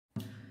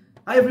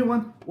Hi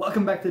everyone,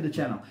 welcome back to the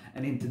channel,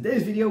 and in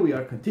today's video we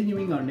are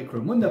continuing our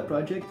Necromunda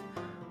project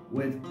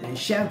with a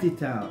shanty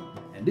town.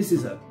 And this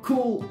is a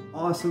cool,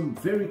 awesome,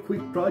 very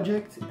quick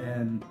project,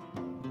 and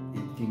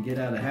it can get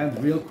out of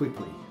hand real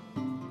quickly.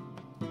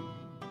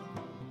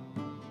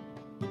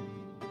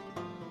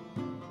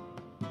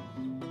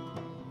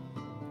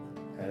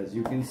 As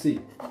you can see.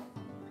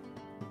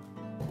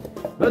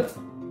 But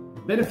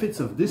benefits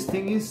of this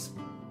thing is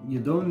you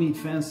don't need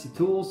fancy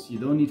tools, you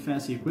don't need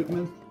fancy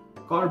equipment,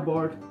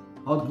 cardboard,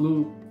 hot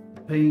glue,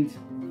 paint.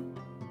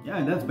 Yeah,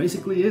 and that's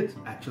basically it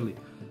actually.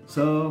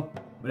 So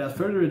without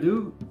further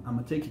ado, I'm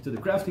gonna take you to the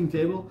crafting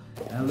table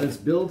and let's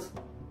build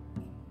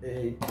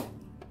a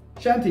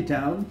shanty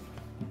town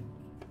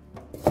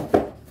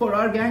for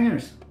our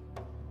gangers.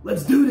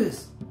 Let's do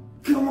this!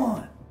 Come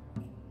on!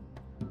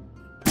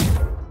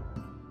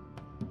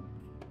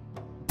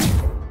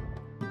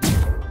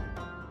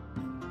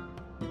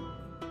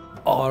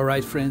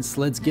 Alright friends,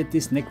 let's get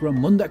this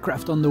Necromunda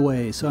craft on the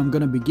way. So I'm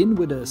gonna begin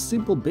with a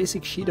simple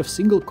basic sheet of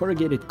single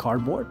corrugated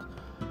cardboard.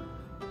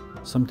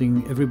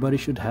 Something everybody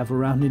should have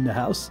around in the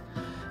house.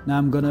 Now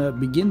I'm gonna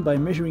begin by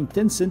measuring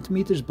 10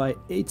 centimeters by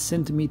 8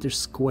 centimeters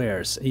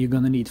squares. And you're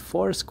gonna need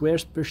 4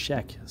 squares per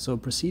shack. So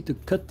proceed to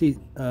cut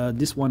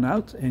this one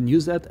out and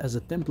use that as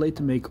a template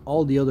to make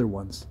all the other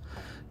ones.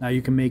 Now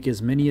you can make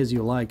as many as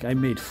you like. I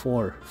made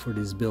 4 for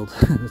this build.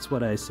 That's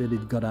what I said,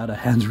 it got out of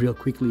hand real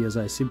quickly as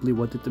I simply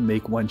wanted to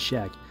make one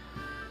shack.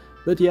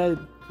 But yeah,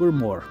 we're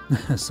more.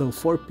 So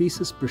 4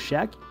 pieces per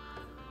shack.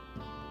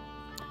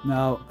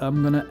 Now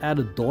I'm gonna add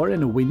a door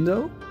and a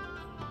window.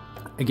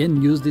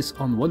 Again, use this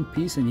on one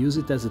piece and use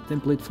it as a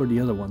template for the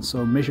other one.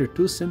 So measure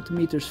 2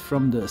 centimeters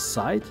from the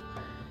side,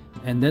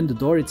 and then the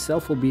door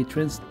itself will be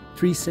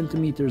 3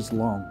 centimeters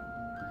long.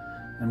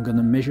 I'm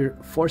gonna measure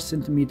 4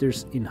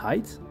 centimeters in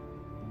height,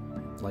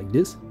 like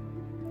this,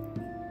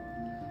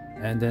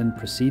 and then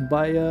proceed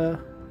by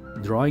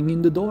drawing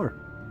in the door,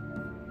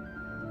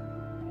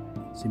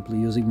 simply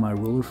using my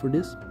ruler for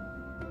this.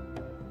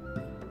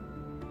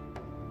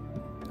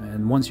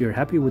 And once you're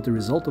happy with the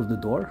result of the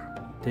door,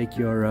 take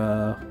your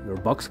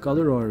box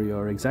cutter or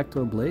your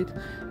X-Acto blade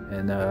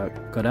and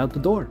cut out the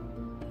door,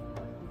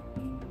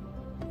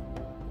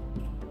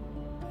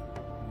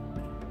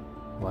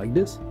 like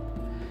this.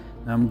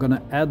 I'm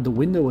gonna add the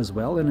window as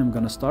well, and I'm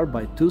gonna start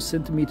by 2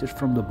 centimeters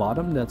from the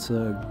bottom. That's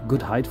a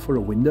good height for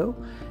a window,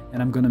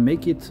 and I'm gonna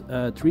make it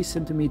 3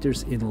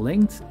 centimeters in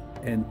length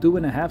and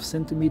 2.5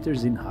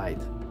 centimeters in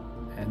height,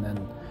 and then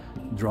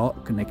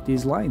connect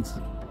these lines.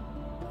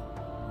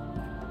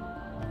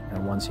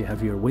 And once you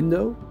have your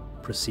window,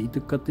 proceed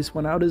to cut this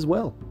one out as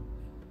well,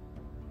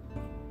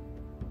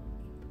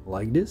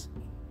 like this.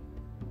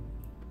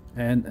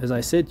 And as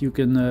I said, you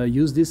can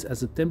use this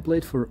as a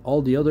template for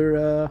all the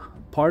other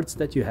parts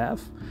that you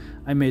have.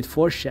 I made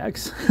 4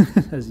 shacks.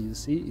 As you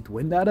see, it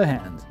went out of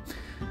hand.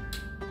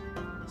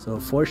 So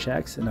 4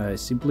 shacks, and I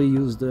simply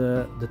used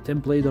the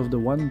template of the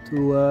one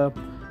to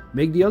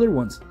make the other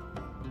ones.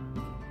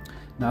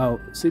 Now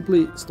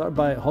simply start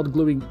by hot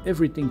gluing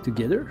everything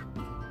together,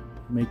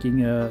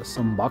 making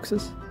some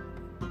boxes.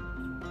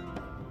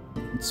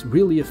 It's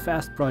really a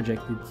fast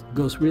project, it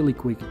goes really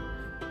quick,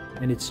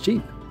 and it's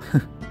cheap.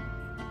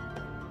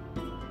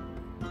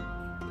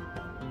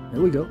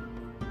 There we go,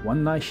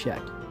 one nice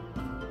shack.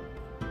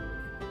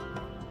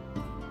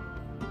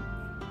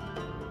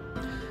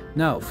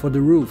 Now for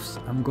the roofs,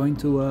 I'm going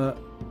to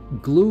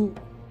glue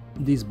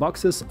these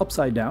boxes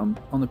upside down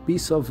on a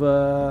piece of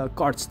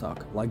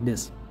cardstock, like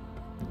this.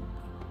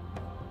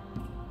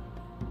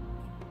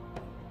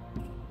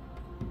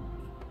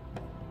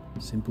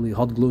 Simply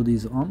hot glue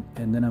these on,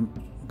 and then I'm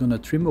gonna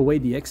trim away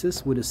the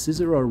excess with a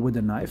scissor or with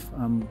a knife.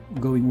 I'm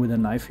going with a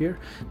knife here.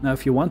 Now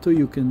if you want to,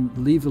 you can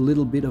leave a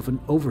little bit of an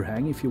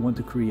overhang if you want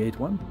to create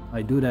one.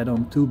 I do that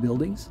on 2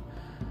 buildings.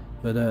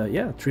 But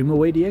yeah, trim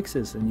away the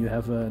excess and you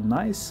have a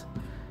nice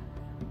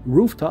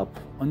rooftop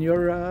on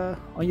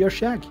your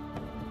shack.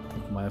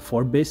 My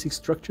 4 basic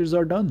structures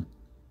are done.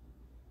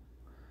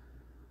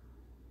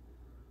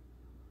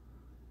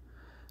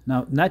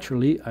 Now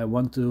naturally I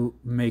want to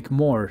make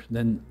more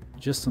than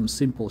just some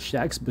simple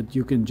shacks, but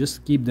you can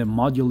just keep them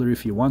modular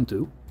if you want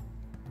to.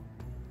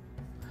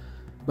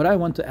 But I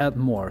want to add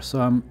more,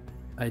 so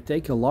I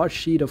take a large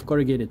sheet of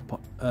corrugated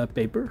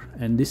paper,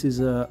 and this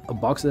is a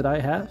box that I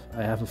have.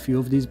 I have a few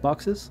of these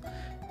boxes,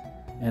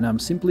 and I'm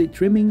simply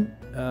trimming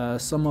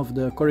some of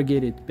the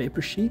corrugated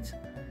paper sheet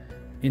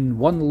in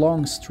one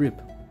long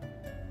strip.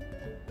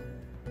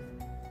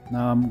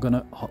 Now I'm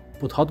gonna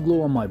put hot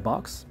glue on my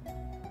box,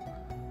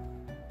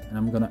 and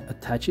I'm gonna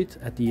attach it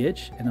at the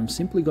edge, and I'm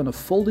simply gonna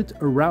fold it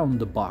around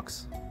the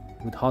box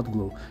with hot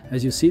glue.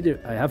 As you see there,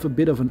 I have a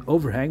bit of an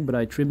overhang, but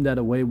I trimmed that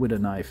away with a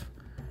knife.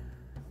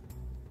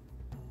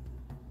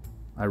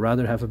 I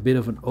rather have a bit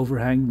of an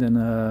overhang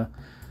than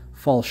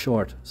fall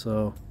short,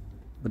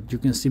 but you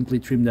can simply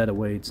trim that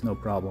away, it's no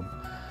problem.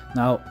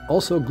 Now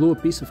also glue a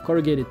piece of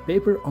corrugated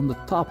paper on the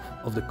top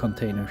of the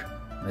container,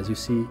 as you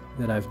see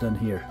that I've done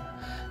here.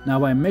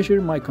 Now I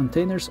measure my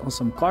containers on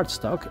some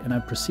cardstock and I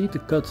proceed to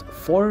cut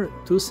 4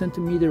 2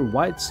 cm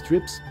wide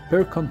strips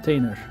per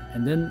container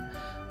and then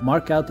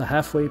mark out the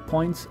halfway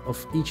point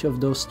of each of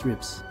those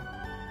strips.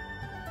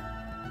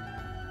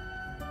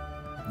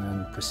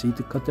 And proceed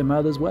to cut them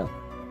out as well.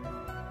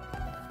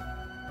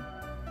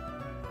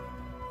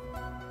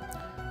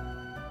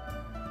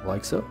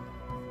 Like so.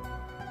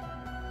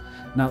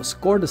 Now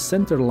score the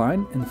center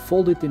line and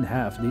fold it in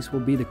half. These will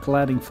be the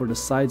cladding for the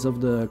sides of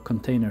the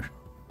container.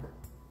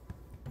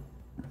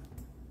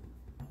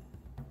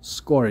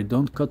 Score it,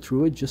 don't cut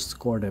through it, just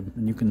score them,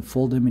 and you can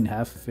fold them in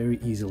half very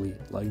easily,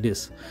 like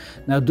this.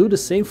 Now do the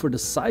same for the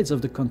sides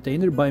of the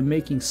container by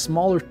making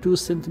smaller 2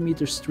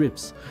 cm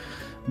strips.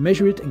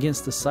 Measure it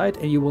against the side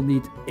and you will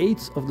need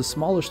 8 of the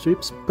smaller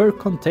strips per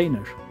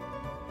container.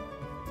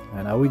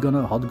 And now we're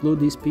gonna hot glue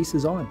these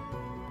pieces on.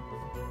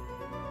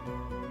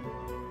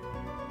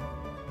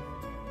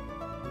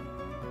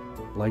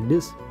 Like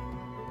this.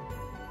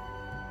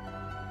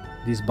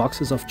 These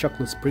boxes of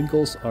chocolate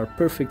sprinkles are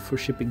perfect for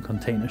shipping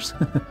containers.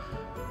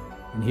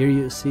 And here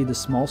you see the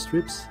small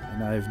strips,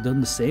 and I've done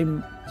the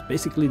same. It's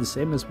basically the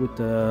same as with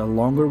the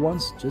longer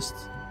ones, just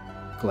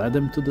clad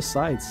them to the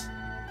sides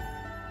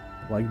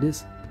like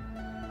this.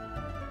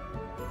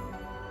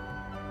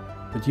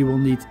 But you will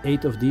need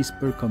 8 of these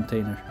per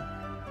container.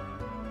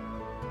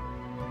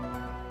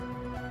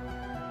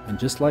 And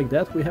just like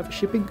that we have a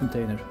shipping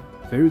container.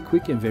 Very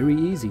quick and very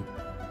easy.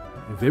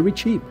 Very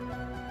cheap.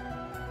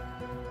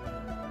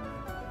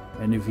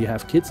 And if you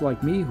have kids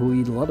like me who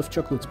eat a lot of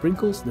chocolate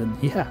sprinkles, then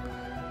yeah,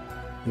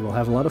 you will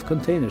have a lot of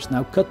containers.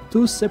 Now cut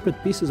 2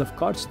 separate pieces of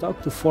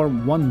cardstock to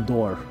form one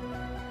door.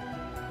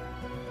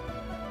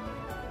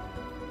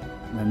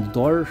 And the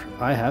door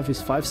I have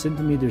is 5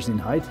 cm in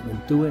height and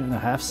 2.5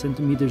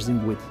 cm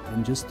in width.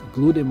 And just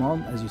glue them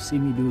on as you see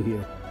me do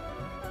here.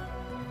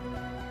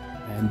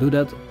 And do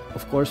that,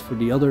 of course, for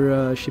the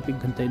other shipping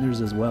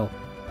containers as well.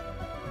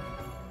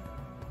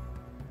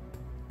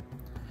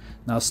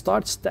 Now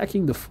start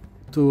stacking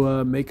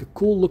to make a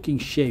cool looking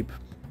shape.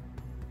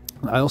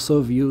 I also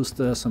have used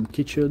some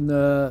kitchen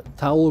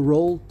towel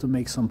roll to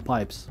make some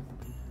pipes.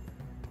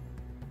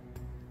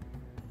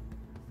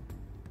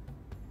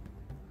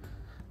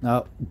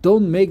 Now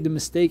don't make the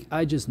mistake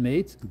I just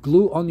made.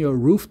 Glue on your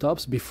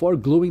rooftops before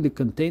gluing the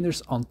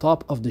containers on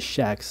top of the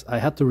shacks. I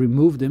had to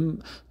remove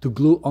them to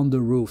glue on the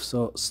roof.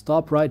 So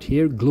stop right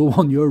here, glue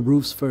on your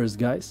roofs first,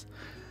 guys.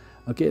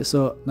 Okay,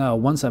 so now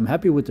once I'm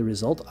happy with the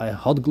result, I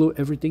hot glue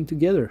everything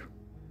together.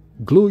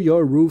 Glue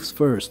your roofs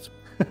first.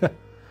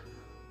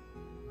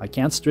 I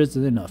can't stress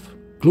it enough.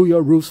 Glue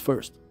your roofs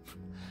first.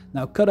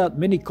 Now cut out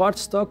mini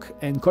cardstock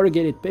and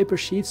corrugated paper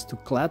sheets to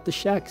clad the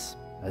shacks,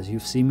 as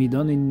you've seen me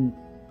done in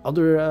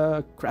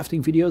other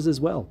crafting videos as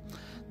well.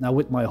 Now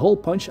with my hole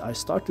punch, I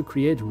start to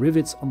create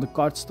rivets on the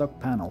cardstock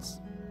panels.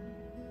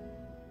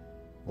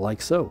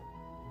 Like so.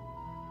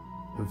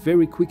 A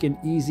very quick and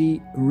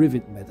easy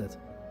rivet method.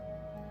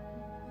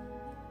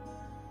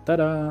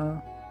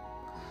 Ta-da!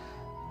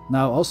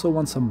 Now I also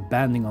want some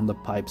banding on the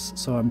pipes,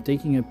 so I'm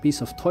taking a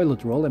piece of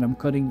toilet roll and I'm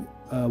cutting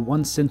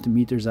 1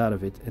 cm out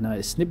of it, and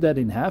I snip that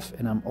in half,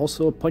 and I'm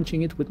also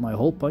punching it with my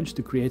hole punch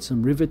to create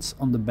some rivets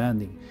on the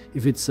banding.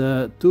 If it's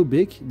too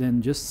big,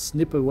 then just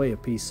snip away a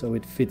piece so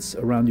it fits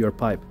around your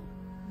pipe,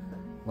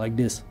 like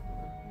this.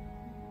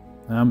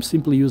 And I'm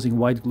simply using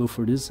white glue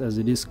for this, as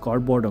it is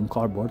cardboard on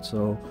cardboard,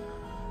 so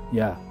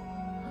yeah.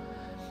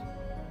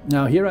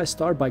 Now here I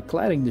start by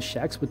cladding the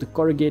shacks with the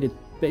corrugated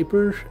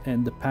paper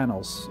and the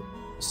panels.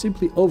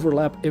 Simply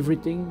overlap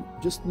everything,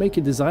 just make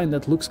a design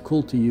that looks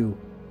cool to you.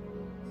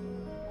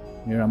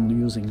 Here I'm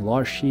using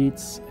large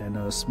sheets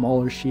and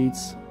smaller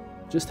sheets.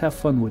 Just have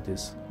fun with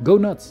this. Go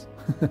nuts!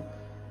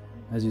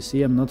 As you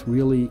see, I'm not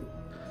really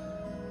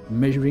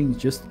measuring,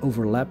 just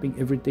overlapping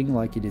everything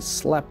like it is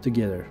slapped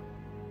together.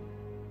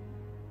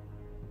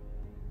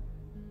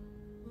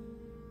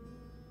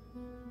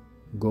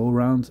 Go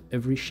around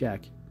every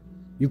shack.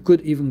 You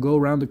could even go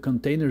around the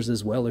containers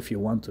as well if you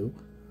want to,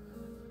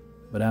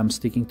 but I'm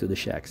sticking to the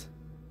shacks.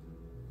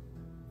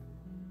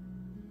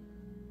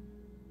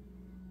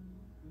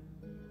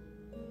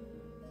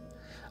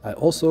 I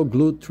also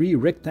glued 3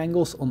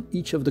 rectangles on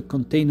each of the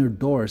container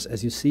doors,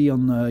 as you see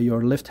on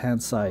your left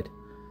hand side.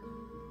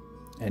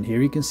 And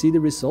here you can see the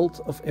result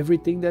of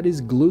everything that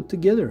is glued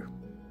together.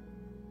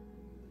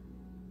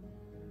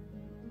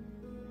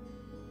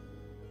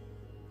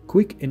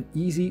 Quick and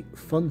easy,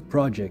 fun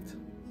project.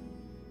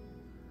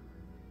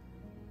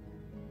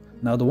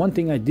 Now the one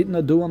thing I did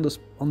not do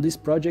on this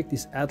project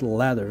is add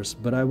ladders,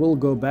 but I will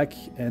go back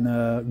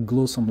and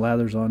glue some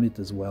ladders on it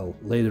as well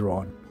later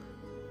on.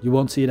 You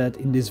won't see that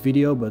in this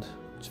video, but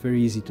it's very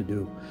easy to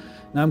do.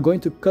 Now I'm going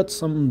to cut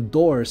some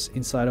doors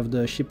inside of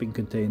the shipping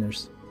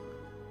containers.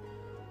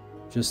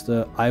 Just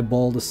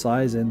eyeball the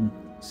size and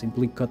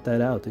simply cut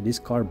that out. It is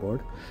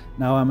cardboard.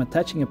 Now I'm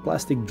attaching a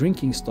plastic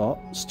drinking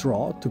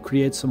straw to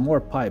create some more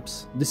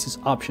pipes. This is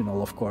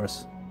optional, of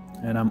course.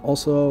 And I'm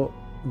also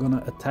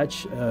gonna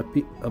attach a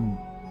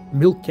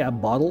milk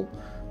cap bottle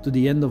to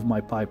the end of my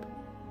pipe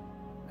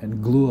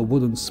and glue a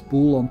wooden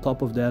spool on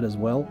top of that as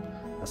well.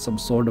 some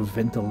sort of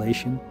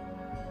ventilation.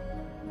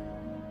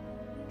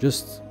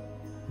 Just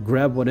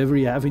grab whatever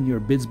you have in your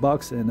bits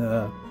box and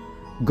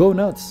go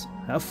nuts,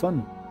 have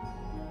fun.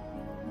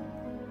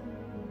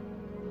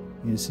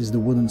 This is the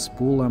wooden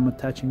spool I'm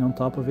attaching on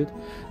top of it.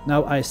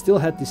 Now I still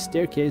had this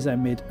staircase I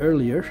made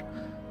earlier.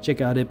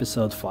 Check out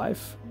episode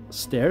 5,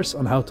 stairs,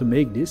 on how to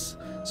make this.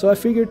 So I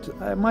figured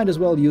I might as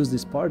well use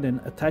this part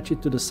and attach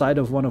it to the side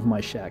of one of my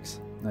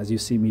shacks, as you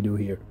see me do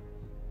here.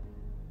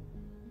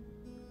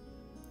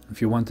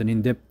 If you want an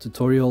in-depth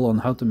tutorial on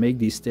how to make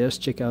these stairs,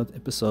 check out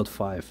episode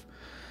 5.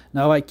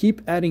 Now I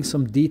keep adding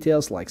some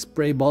details like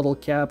spray bottle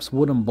caps,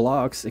 wooden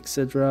blocks,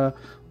 etc.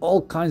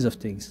 All kinds of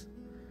things.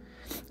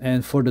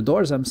 And for the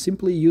doors I'm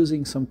simply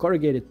using some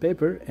corrugated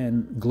paper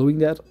and gluing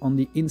that on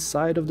the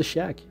inside of the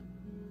shack.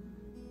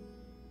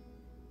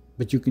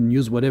 But you can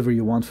use whatever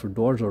you want for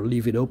doors or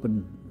leave it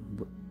open.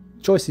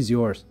 Choice is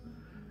yours.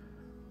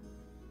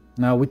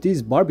 Now with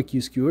these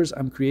barbecue skewers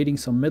I'm creating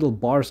some metal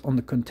bars on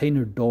the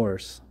container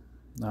doors.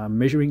 I'm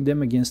measuring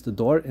them against the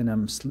door and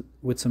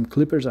with some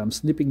clippers I'm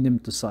snipping them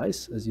to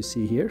size, as you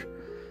see here.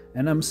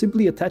 And I'm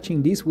simply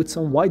attaching these with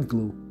some white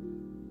glue.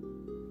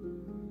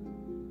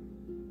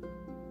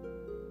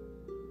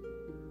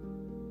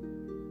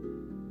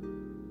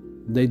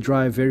 They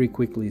dry very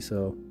quickly,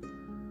 so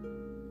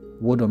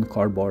wood on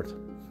cardboard.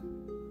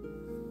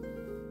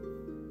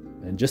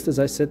 And just as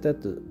I said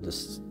that, the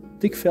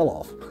stick fell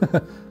off.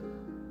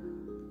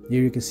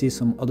 Here you can see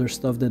some other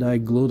stuff that I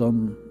glued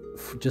on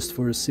just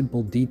for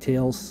simple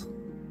details.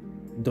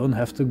 Don't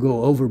have to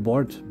go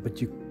overboard,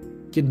 but you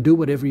can do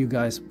whatever you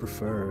guys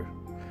prefer.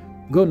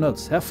 Go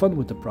nuts, have fun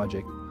with the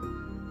project.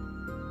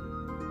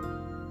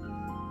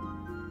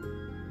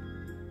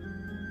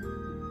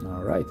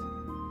 Alright,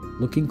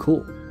 looking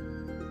cool.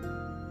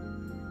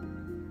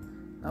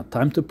 Now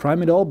time to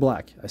prime it all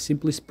black. I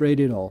simply sprayed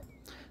it all.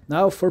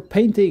 Now for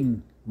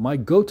painting, my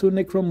go-to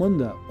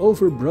Necromunda,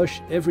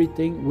 overbrush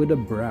everything with a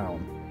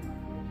brown.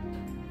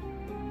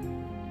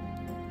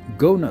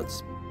 Go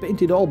nuts,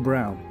 paint it all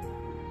brown.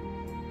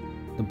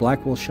 The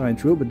black will shine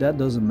through, but that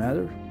doesn't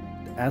matter.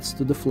 It adds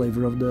to the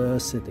flavor of the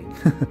setting.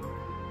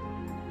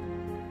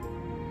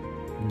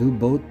 Do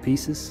both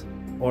pieces,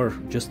 or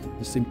just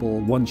the simple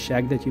one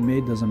shack that you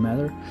made, doesn't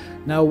matter.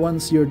 Now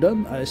once you're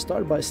done, I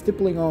start by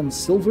stippling on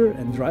silver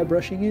and dry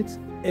brushing it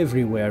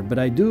everywhere, but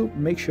I do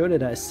make sure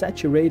that I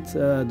saturate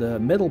the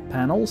metal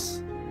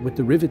panels with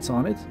the rivets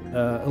on it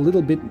a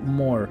little bit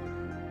more,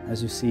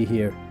 as you see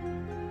here.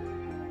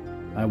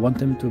 I want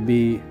them to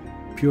be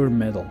pure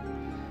metal.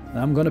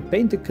 Now I'm gonna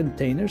paint the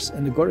containers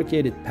and the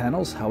corrugated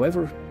panels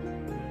however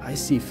I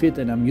see fit,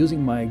 and I'm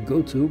using my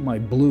go-to, my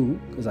blue,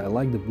 because I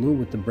like the blue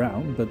with the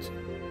brown, but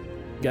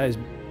guys,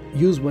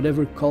 use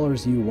whatever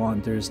colors you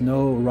want. There's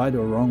no right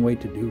or wrong way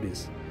to do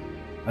this.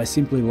 I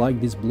simply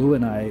like this blue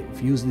and I've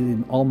used it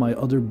in all my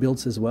other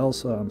builds as well,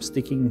 so I'm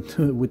sticking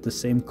with the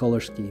same color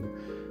scheme.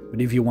 But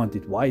if you want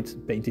it white,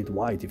 paint it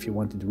white. If you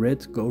want it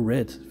red, go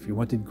red. If you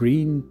want it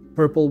green,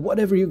 purple,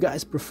 whatever you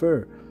guys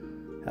prefer.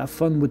 Have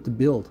fun with the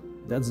build.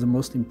 That's the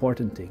most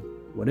important thing.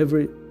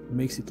 Whatever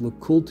makes it look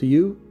cool to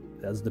you,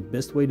 that's the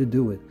best way to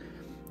do it.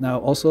 Now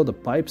also the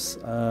pipes,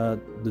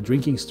 the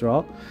drinking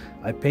straw,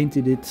 I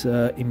painted it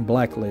in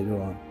black later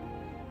on.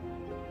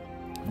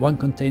 One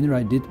container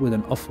I did with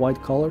an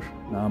off-white color.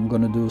 Now I'm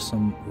gonna do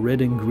some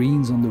red and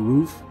greens on the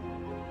roof.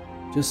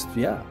 Just,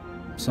 yeah,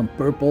 some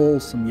purple,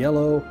 some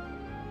yellow.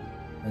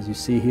 As you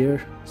see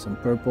here, some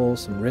purple,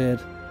 some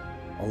red,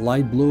 a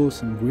light blue,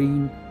 some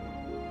green.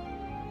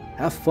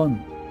 Have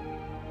fun.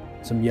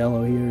 Some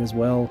yellow here as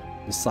well.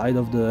 The side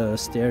of the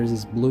stairs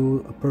is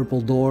blue, a purple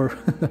door,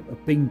 a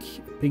pink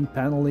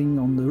paneling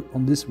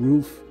on this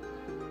roof.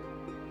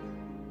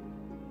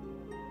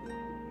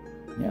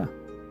 Yeah,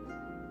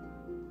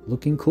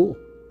 looking cool.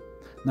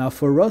 Now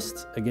for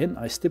rust, again,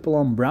 I stipple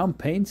on brown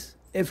paint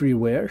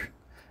everywhere,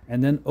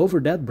 and then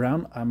over that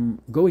brown, I'm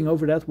going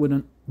over that with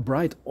a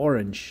bright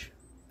orange,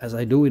 as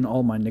I do in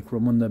all my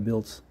Necromunda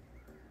builds,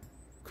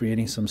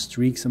 creating some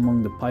streaks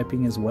among the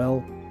piping as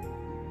well,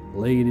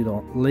 laying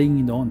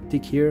it on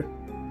thick here.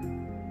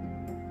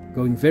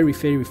 Going very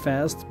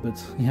fast,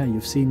 but yeah,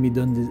 you've seen me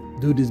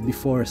do this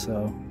before,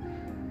 so.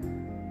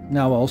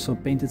 Now I also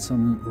painted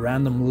some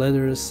random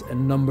letters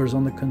and numbers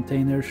on the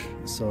containers,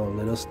 so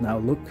let us now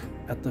look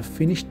at the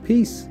finished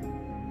piece.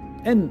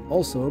 And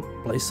also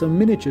place some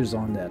miniatures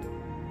on that.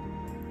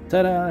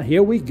 Ta-da,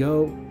 here we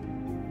go.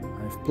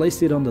 I've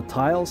placed it on the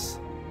tiles.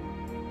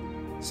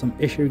 Some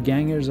Escher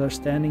gangers are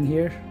standing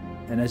here,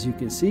 and as you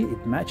can see,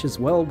 it matches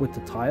well with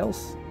the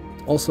tiles.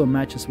 Also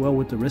matches well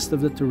with the rest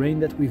of the terrain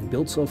that we've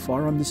built so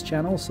far on this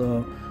channel,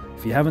 so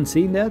if you haven't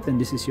seen that and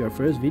this is your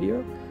first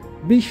video,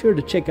 be sure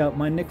to check out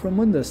my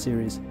Necromunda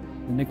series,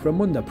 the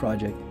Necromunda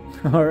project.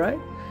 Alright?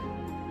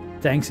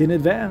 Thanks in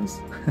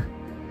advance!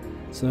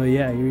 So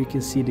yeah, here you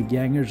can see the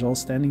gangers all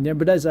standing there,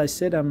 but as I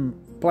said, I'm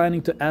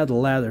planning to add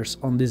ladders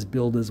on this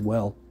build as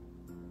well.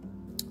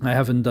 I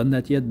haven't done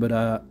that yet, but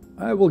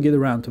I will get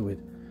around to it.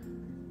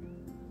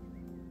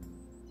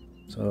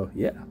 So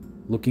yeah,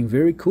 looking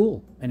very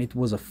cool, and it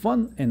was a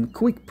fun and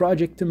quick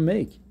project to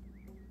make.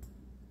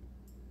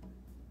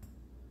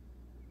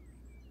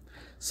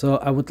 So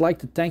I would like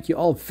to thank you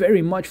all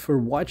very much for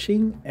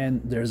watching, and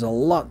there's a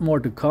lot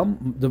more to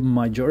come. The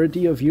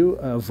majority of you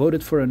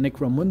voted for a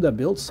Necromunda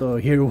build, so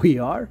here we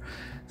are.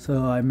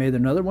 So I made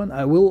another one.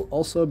 I will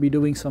also be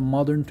doing some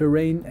modern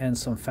terrain and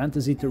some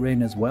fantasy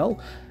terrain as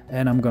well.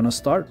 And I'm gonna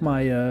start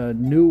my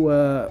new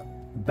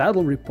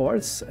battle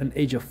reports and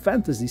Age of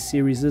Fantasy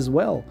series as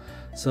well.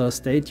 So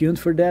stay tuned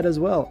for that as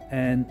well.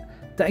 And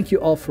thank you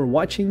all for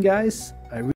watching, guys.